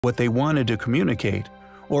what they wanted to communicate,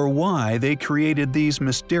 or why they created these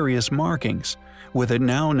mysterious markings, with it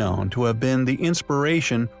now known to have been the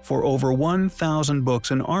inspiration for over 1,000 books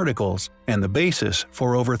and articles and the basis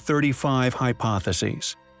for over 35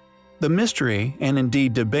 hypotheses. The mystery, and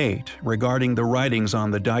indeed debate, regarding the writings on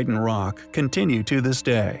the Ditan Rock continue to this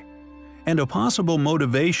day, and a possible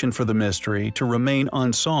motivation for the mystery to remain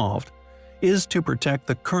unsolved is to protect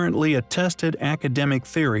the currently attested academic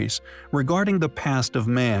theories regarding the past of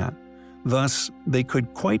man. Thus, they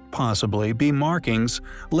could quite possibly be markings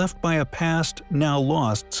left by a past, now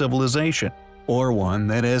lost civilization, or one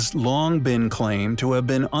that has long been claimed to have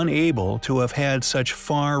been unable to have had such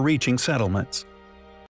far-reaching settlements.